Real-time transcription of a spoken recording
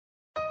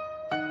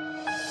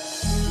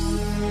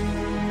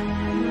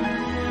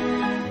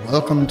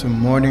Welcome to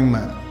Morning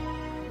Manna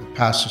with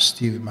Pastor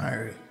Steve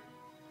Myrie.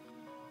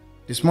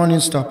 This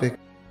morning's topic,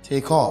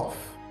 take off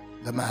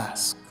the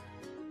mask.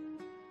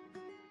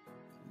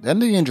 Then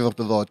the angel of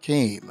the Lord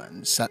came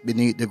and sat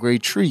beneath the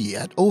great tree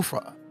at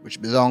Ophrah,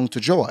 which belonged to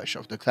Joash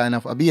of the clan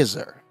of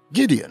Abiezer.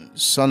 Gideon,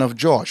 son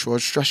of Joash,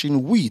 was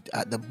threshing wheat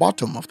at the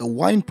bottom of the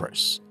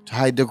winepress to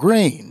hide the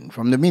grain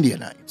from the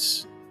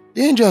Midianites.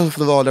 The angel of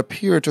the Lord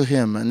appeared to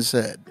him and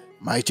said,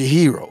 "Mighty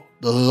hero,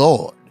 the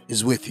Lord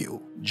is with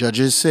you."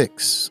 Judges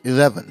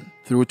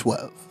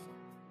 6:11-12.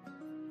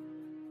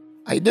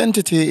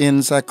 Identity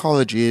in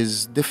psychology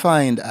is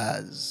defined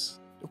as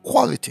the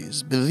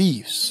qualities,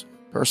 beliefs,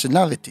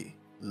 personality,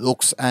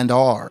 looks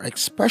and/or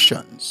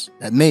expressions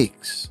that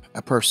makes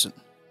a person.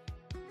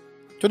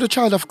 To the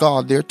child of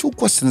God, there are two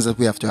questions that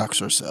we have to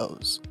ask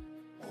ourselves.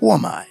 Who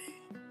am I?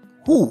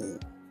 Who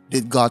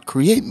did God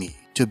create me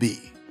to be?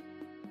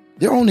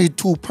 There are only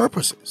two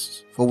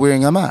purposes for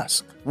wearing a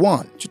mask.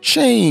 One, to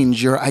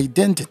change your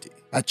identity.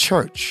 At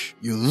church,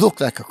 you look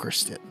like a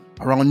Christian.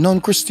 Around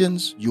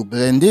non-Christians, you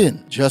blend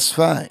in just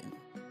fine.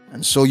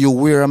 And so you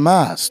wear a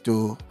mask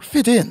to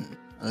fit in.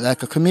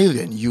 Like a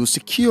chameleon, you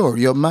secure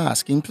your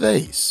mask in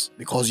place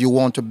because you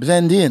want to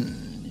blend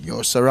in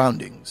your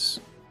surroundings.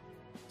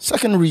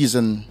 Second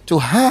reason, to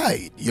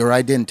hide your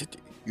identity.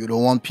 You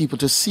don't want people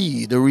to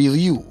see the real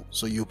you,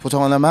 so you put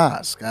on a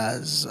mask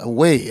as a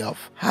way of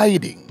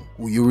hiding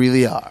who you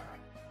really are.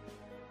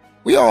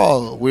 We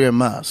all wear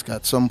masks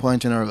at some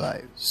point in our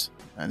lives.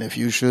 And if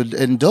you should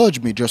indulge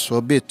me just for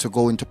a bit to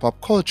go into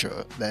pop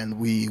culture, then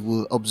we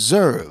will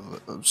observe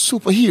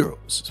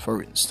superheroes,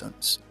 for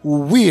instance,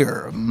 who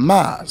wear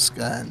masks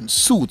and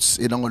suits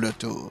in order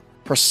to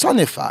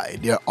personify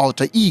their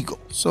alter ego.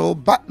 So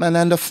Batman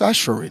and the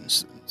Flash, for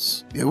instance,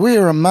 they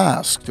wear a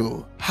mask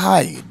to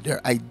hide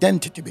their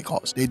identity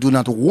because they do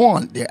not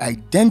want their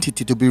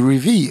identity to be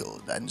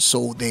revealed. And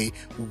so they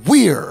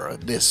wear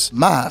this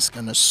mask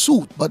and a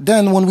suit. But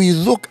then when we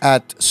look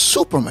at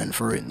Superman,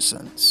 for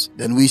instance,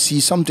 then we see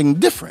something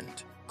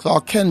different.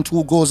 Clark Kent,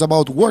 who goes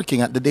about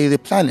working at the Daily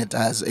Planet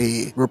as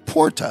a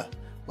reporter,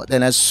 but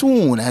then as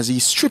soon as he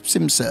strips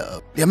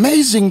himself, the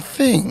amazing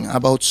thing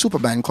about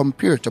Superman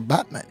compared to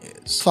Batman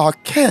is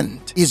Clark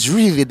Kent is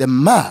really the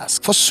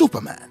mask for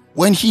Superman.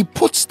 When he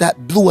puts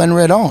that blue and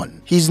red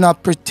on, he's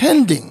not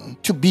pretending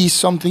to be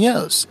something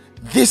else.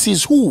 This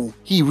is who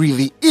he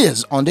really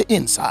is on the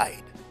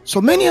inside. So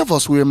many of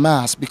us wear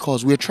masks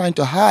because we're trying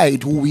to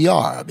hide who we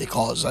are,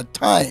 because at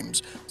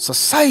times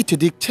society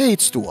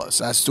dictates to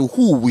us as to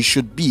who we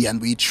should be, and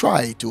we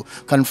try to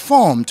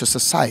conform to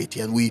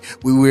society, and we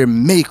wear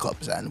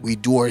makeups and we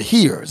do our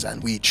hairs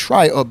and we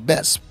try our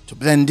best to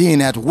blend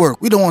in at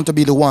work. We don't want to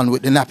be the one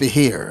with the nappy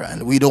hair,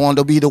 and we don't want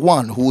to be the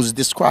one who's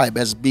described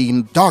as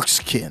being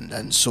dark-skinned,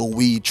 and so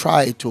we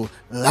try to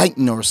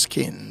lighten our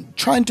skin,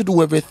 trying to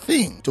do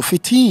everything to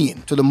fit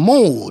in to the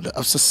mold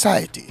of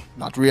society,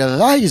 not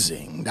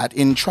realizing that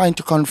in trying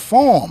to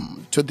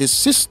conform to this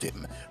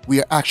system, we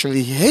are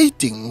actually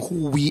hating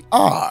who we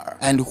are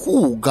and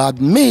who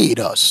God made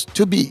us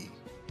to be.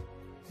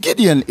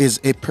 Gideon is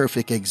a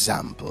perfect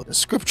example. The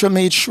scripture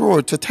made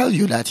sure to tell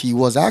you that he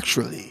was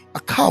actually a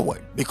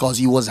coward because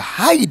he was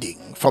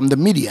hiding from the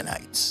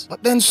Midianites.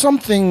 But then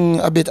something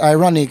a bit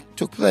ironic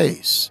took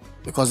place,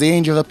 because the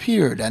angel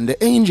appeared, and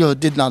the angel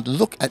did not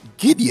look at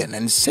Gideon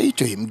and say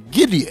to him,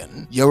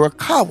 "Gideon, you're a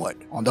coward."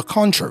 On the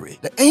contrary,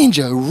 the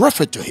angel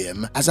referred to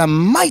him as a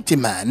mighty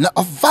man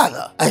of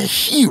valor, a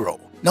hero.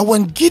 Now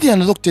when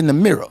Gideon looked in the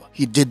mirror,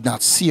 he did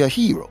not see a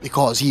hero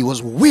because he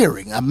was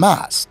wearing a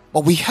mask.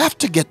 But we have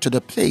to get to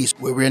the place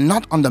where we're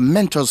not under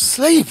mental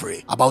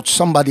slavery about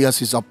somebody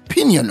else's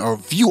opinion or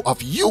view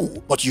of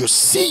you, but you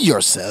see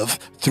yourself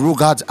through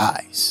God's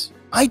eyes.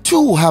 I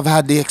too have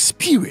had the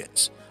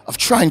experience of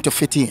trying to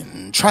fit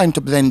in, trying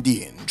to blend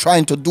in,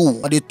 trying to do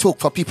what it took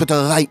for people to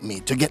like me,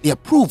 to get the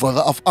approval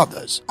of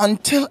others,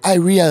 until I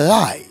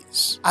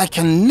realize I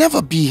can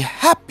never be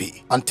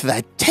happy until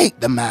I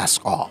take the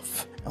mask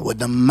off. And when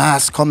the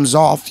mask comes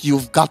off,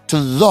 you've got to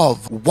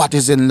love what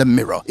is in the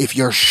mirror. If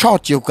you're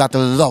short, you've got to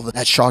love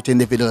that short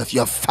individual. If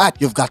you're fat,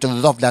 you've got to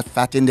love that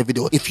fat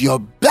individual. If you're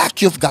black,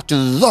 you've got to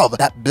love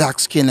that black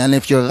skin. And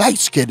if you're light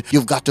skinned,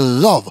 you've got to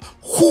love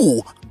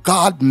who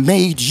God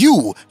made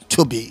you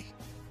to be.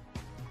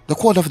 The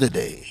quote of the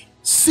day: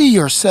 see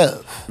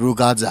yourself through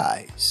God's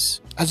eyes.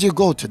 As you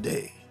go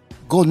today,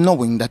 go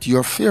knowing that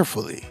you're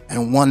fearfully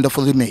and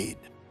wonderfully made.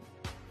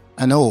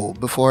 And oh,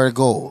 before I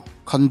go,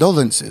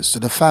 condolences to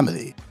the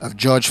family of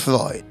George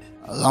Floyd.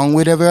 Along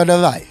with every other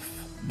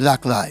life,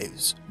 black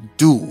lives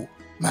do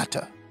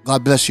matter.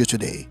 God bless you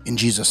today, in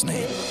Jesus'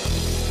 name.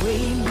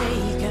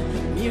 Waymaker,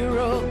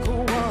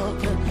 miracle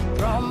worker,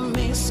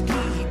 promise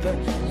keeper,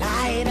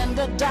 light in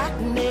the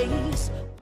darkness.